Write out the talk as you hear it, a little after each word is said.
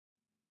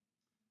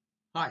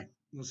Hi,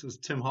 this is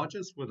Tim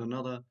Hodges with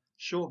another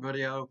short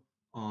video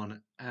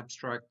on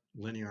abstract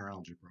linear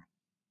algebra.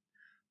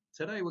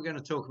 Today we're going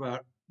to talk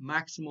about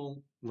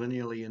maximal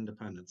linearly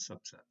independent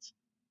subsets.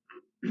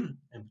 In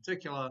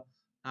particular,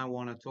 I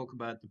want to talk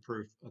about the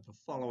proof of the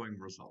following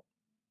result.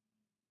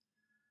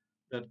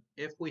 That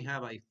if we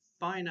have a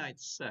finite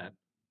set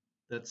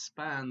that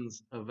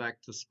spans a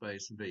vector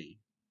space V,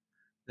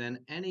 then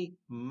any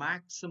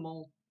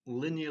maximal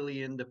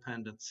linearly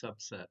independent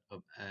subset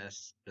of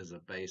S is a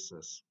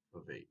basis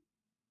for V.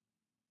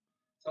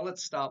 So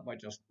let's start by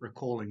just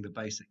recalling the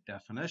basic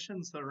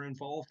definitions that are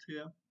involved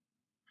here.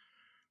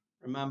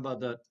 Remember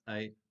that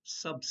a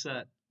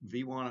subset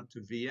V1 up to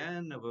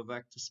Vn of a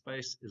vector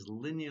space is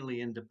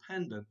linearly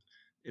independent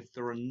if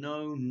there are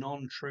no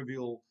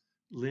non-trivial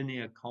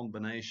linear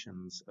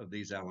combinations of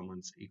these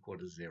elements equal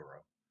to 0.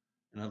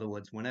 In other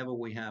words, whenever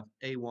we have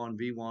A1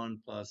 V1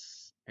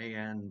 plus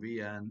AN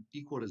Vn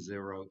equal to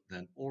 0,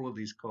 then all of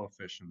these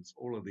coefficients,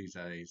 all of these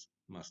A's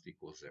must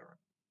equal 0.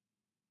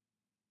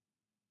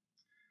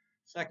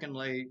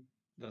 Secondly,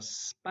 the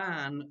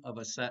span of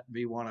a set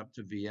V1 up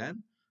to Vn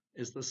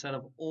is the set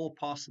of all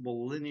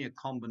possible linear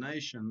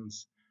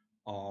combinations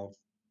of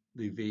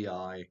the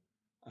Vi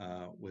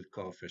with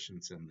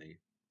coefficients in the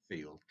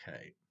field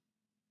K.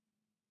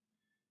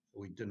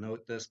 We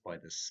denote this by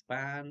the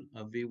span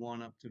of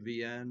V1 up to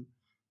Vn,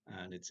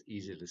 and it's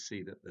easy to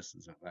see that this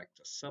is a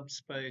vector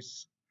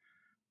subspace.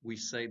 We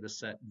say the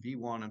set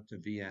V1 up to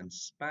Vn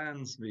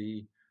spans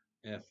V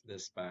if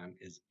this span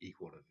is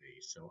equal to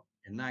V. So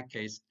in that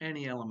case,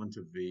 any element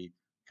of V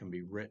can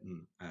be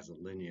written as a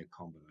linear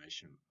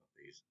combination of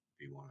these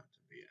V1 up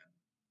to Vn.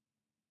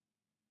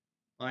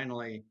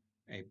 Finally,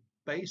 a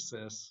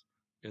basis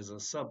is a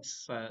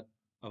subset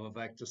of a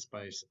vector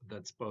space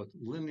that's both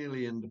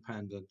linearly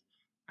independent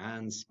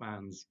and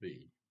spans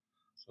V.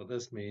 So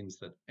this means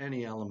that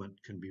any element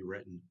can be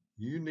written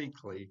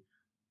uniquely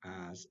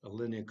as a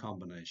linear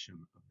combination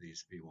of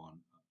these V1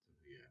 up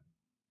to Vn.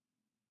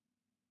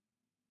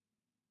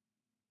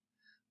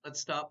 Let's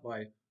start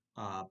by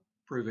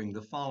proving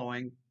the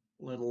following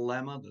little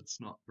lemma that's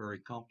not very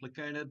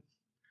complicated.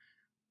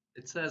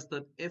 It says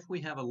that if we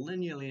have a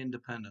linearly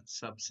independent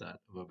subset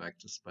of a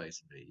vector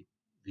space V,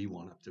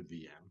 V1 up to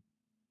Vm,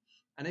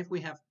 and if we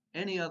have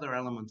any other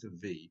element of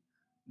V,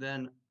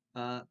 then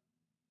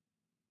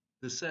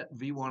the set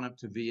V1 up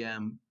to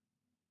Vm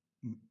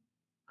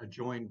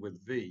adjoined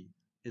with V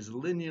is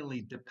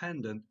linearly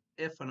dependent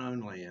if and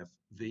only if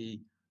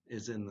V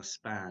is in the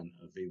span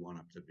of V1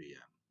 up to Vm.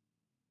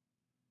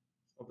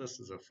 So this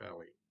is a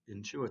fairly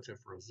intuitive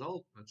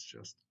result. Let's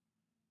just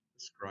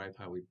describe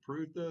how we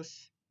prove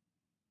this.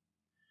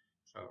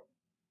 So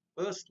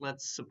first,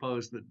 let's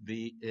suppose that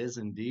V is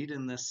indeed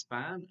in this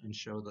span and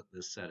show that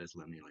this set is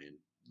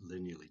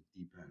linearly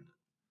dependent.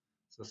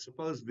 So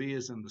suppose V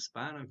is in the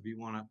span of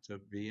V1 up to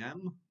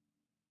Vm.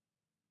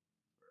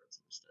 That's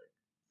a mistake.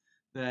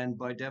 Then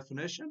by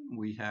definition,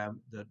 we have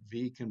that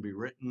V can be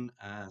written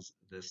as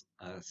this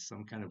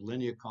some kind of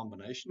linear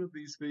combination of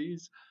these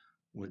V's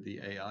with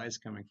the AIs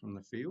coming from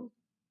the field.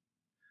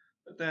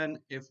 But then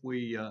if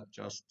we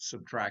just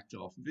subtract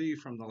off V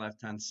from the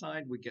left-hand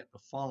side, we get the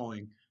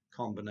following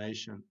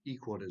combination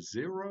equal to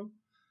 0.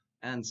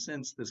 And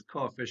since this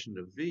coefficient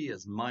of V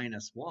is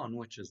 -1,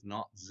 which is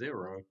not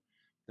 0,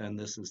 then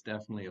this is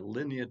definitely a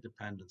linear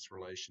dependence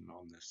relation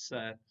on this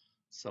set.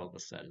 So the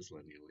set is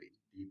linearly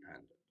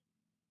dependent.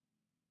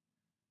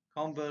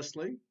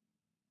 Conversely,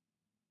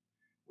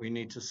 we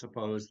need to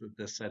suppose that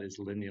this set is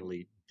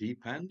linearly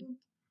dependent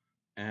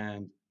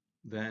and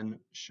then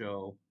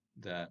show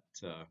that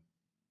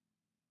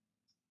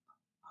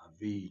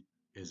V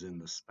is in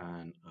the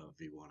span of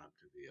V1 up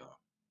to Vr.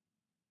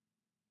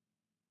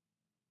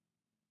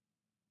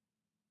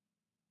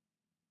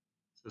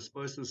 So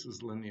suppose this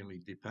is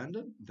linearly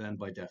dependent, then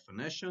by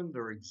definition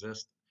there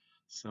exist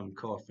some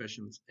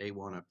coefficients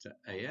A1 up to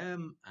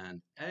AM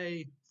and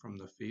A from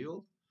the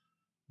field,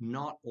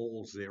 not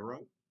all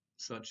 0,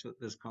 such that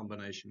this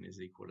combination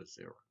is equal to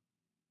 0.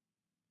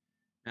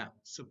 Now,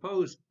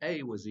 suppose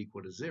A was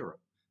equal to 0.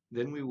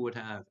 Then we would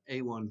have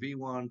A1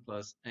 V1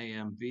 plus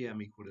AM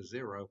VM equal to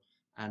 0,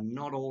 and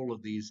not all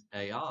of these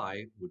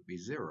AI would be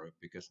 0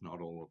 because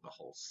not all of the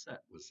whole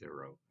set was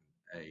 0,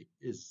 and A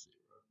is 0.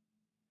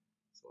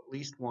 So at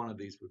least one of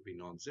these would be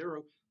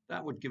non-zero.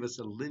 That would give us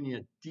a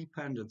linear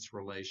dependence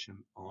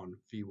relation on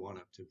V1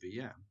 up to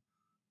Vm.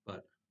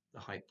 But the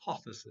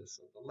hypothesis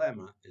of the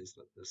lemma is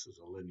that this is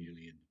a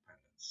linearly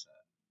independent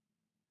set.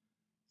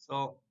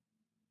 So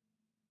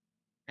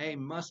A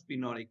must be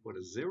not equal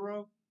to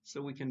 0.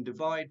 So we can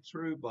divide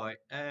through by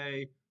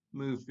A,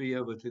 move V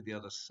over to the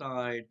other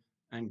side,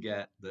 and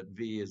get that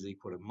V is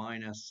equal to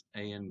minus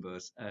A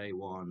inverse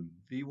A1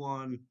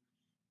 V1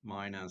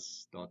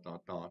 minus dot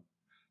dot dot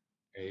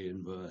A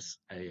inverse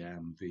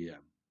AM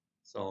VM.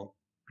 So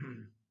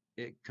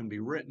it can be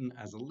written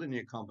as a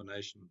linear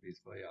combination of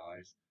these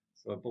VI's,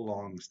 so it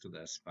belongs to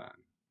their span.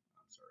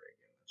 I'm sorry,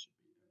 again, that should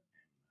be an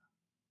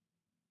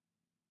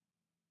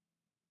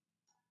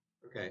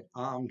M. Okay,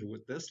 armed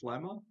with this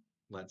lemma,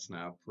 let's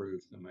now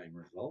prove the main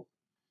result.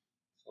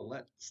 So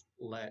let's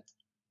let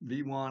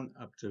V1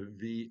 up to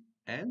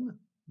Vn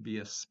be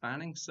a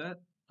spanning set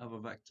of a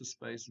vector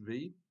space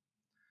V.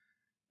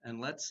 And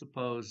let's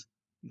suppose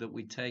that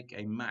we take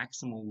a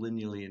maximal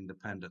linearly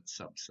independent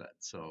subset.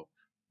 So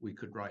we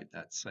could write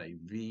that, say,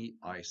 V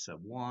I sub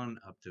 1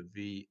 up to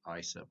V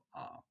I sub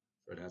R.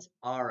 So it has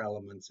R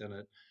elements in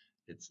it.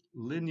 It's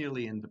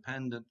linearly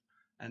independent,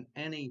 and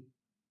any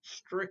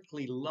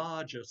strictly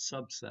larger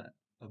subset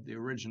of the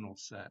original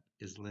set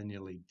is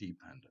linearly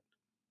dependent.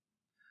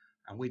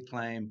 And we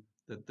claim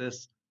that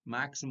this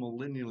maximal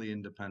linearly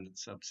independent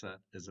subset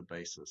is a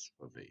basis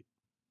for V.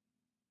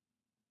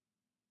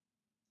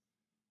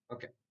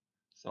 Okay,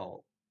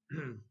 so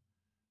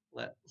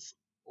let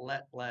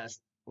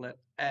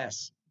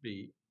S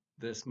be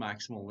this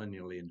maximal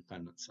linearly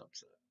independent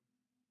subset.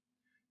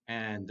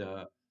 And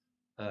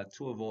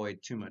to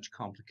avoid too much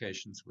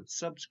complications with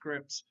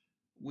subscripts,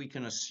 we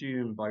can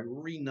assume by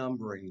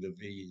renumbering the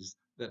V's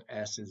that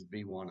S is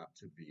V1 up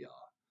to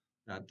VR.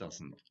 That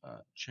doesn't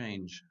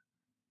change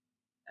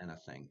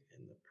anything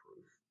in the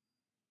proof,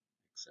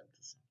 except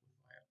to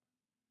simplify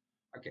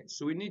it. Okay,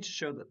 so we need to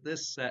show that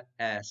this set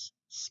S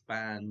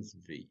spans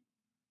V.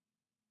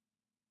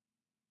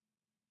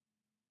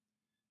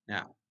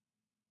 Now,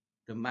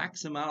 the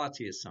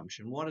maximality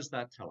assumption, what does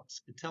that tell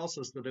us? It tells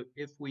us that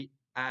if we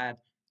add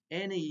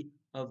any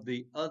of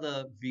the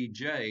other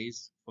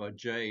Vj's for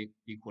j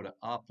equal to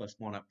r plus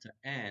 1 up to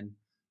n,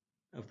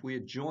 if we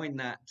adjoin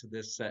that to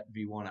this set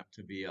V1 up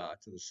to VR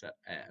to the set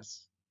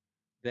S,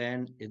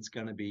 then it's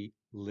going to be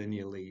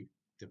linearly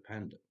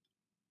dependent.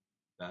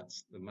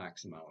 That's the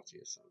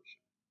maximality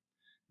assumption.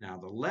 Now,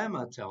 the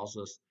lemma tells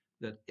us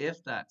that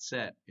if that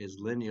set is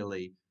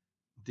linearly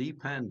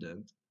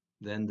dependent,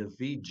 then the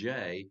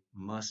Vj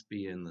must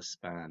be in the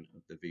span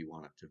of the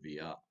V1 up to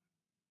VR.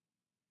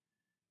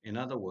 In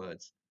other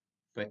words,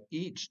 for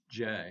each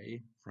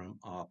j from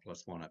r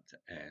plus 1 up to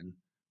n,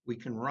 we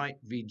can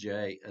write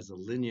Vj as a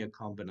linear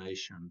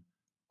combination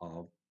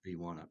of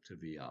V1 up to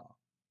VR.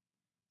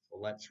 So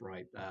let's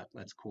write that.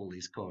 Let's call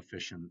these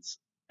coefficients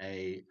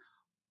A,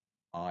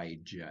 I,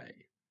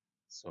 J.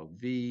 So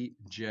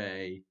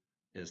Vj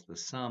is the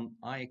sum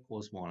I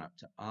equals 1 up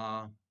to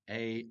R,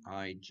 A,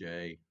 I,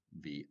 J,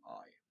 Vi.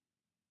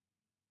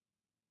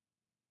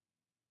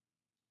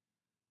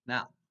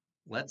 Now,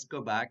 let's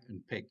go back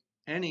and pick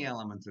any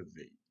element of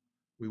V.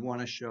 We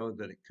want to show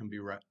that it can be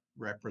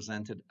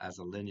represented as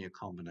a linear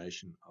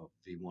combination of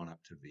V1 up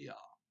to VR.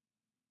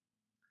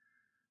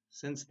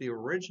 Since the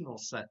original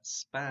set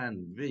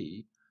spanned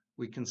V,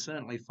 we can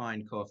certainly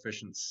find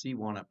coefficients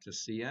C1 up to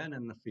Cn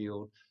in the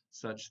field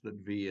such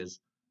that V is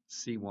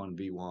C1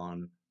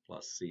 V1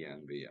 plus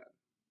Cn Vn.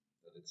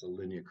 That it's a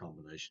linear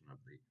combination of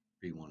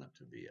the V1 up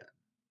to Vn.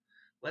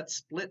 Let's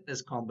split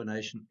this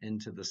combination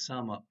into the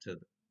sum up to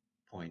the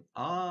point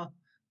R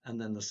and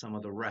then the sum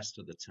of the rest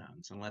of the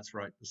terms. And let's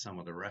write the sum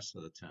of the rest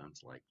of the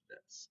terms like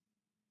this.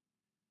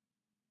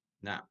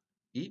 Now,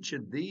 each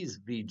of these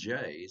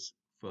Vj's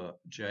for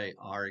j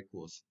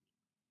equal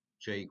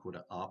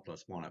to r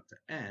plus 1 up to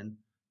n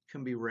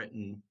can be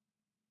written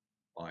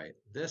by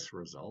this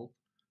result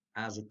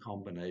as a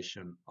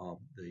combination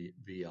of the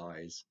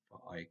Vi's for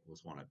I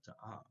equals 1 up to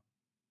r.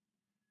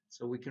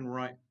 So we can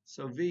write,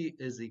 so V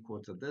is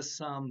equal to this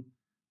sum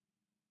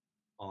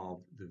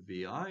of the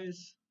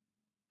Vi's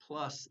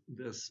plus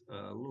this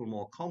little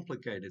more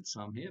complicated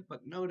sum here,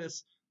 but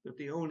notice that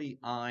the only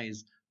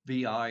Vi's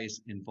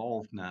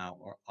involved now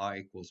are I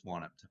equals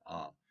 1 up to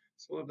r.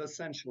 So I've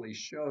essentially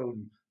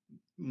shown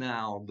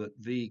now that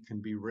V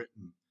can be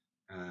written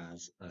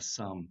as a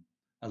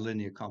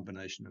linear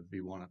combination of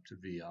V1 up to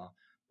VR.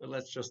 But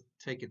let's just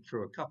take it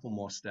through a couple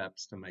more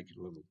steps to make it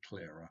a little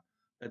clearer.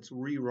 Let's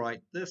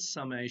rewrite this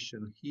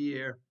summation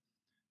here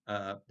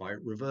by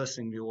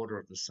reversing the order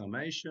of the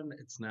summation.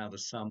 It's now the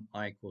sum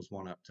I equals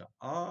 1 up to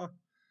R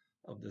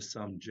of the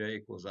sum j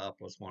equals r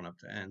plus 1 up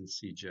to n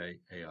Cj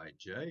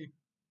Aij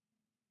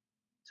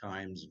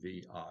times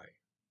Vi.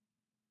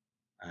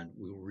 And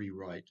we'll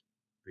rewrite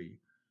the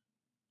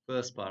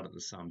first part of the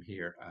sum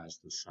here as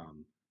the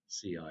sum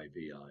Ci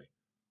Vi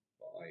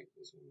for I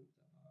equals 1 up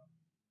to R.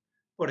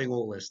 Putting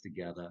all this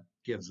together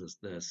gives us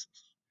this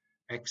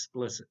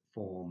explicit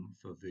form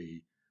for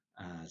V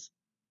as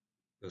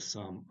the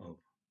sum of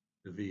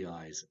the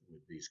Vi's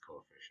with these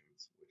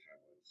coefficients, which I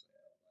won't say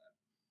out loud.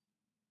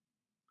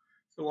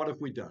 So what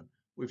have we done?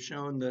 We've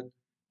shown that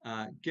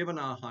given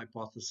our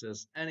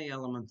hypothesis, any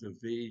element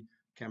of V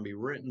can be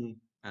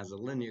written as a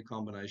linear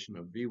combination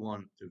of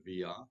V1 to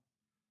VR.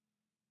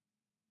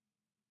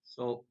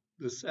 So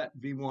the set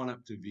V1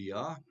 up to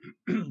VR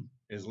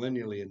is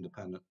linearly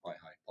independent by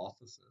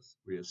hypothesis.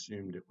 We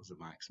assumed it was a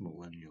maximal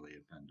linearly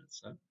independent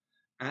set,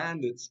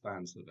 and it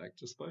spans the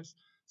vector space.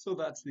 So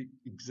that's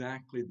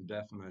exactly the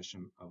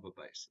definition of a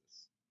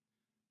basis.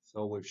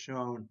 So we've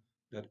shown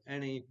that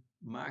any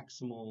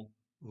maximal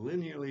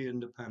linearly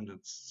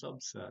independent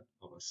subset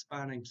of a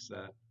spanning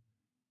set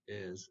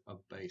is a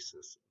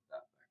basis of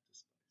that vector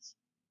space.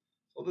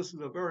 So this is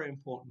a very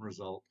important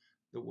result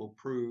that we'll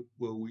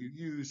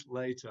use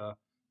later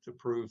to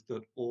prove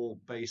that all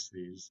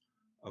bases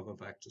of a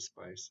vector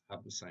space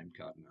have the same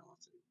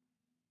cardinality.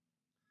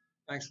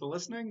 Thanks for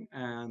listening,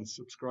 and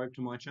subscribe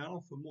to my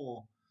channel for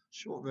more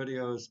short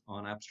videos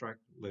on abstract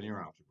linear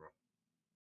algebra.